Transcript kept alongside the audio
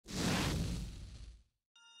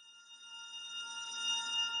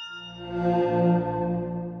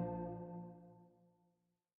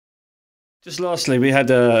Just lastly, we had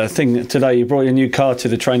a thing today. You brought your new car to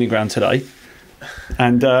the training ground today,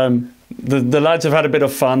 and the lads have had a bit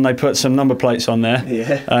of fun. They put some number plates on there.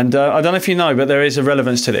 Yeah. And I don't know if you know, but there is a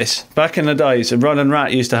relevance to this. Back in the days, Run and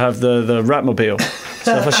Rat used to have the Ratmobile.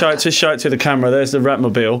 So if I show it to the camera, there's the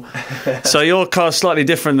Ratmobile. So your car's slightly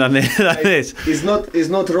different than this. It's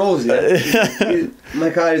not rose yet. My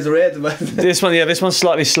car is red, but This one's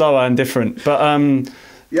slightly slower and different. But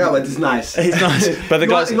yeah, but it's nice. It's nice. But the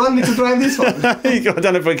guys, you want me to drive this one? I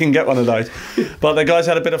don't know if we can get one of those. But the guys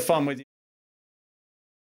had a bit of fun with you.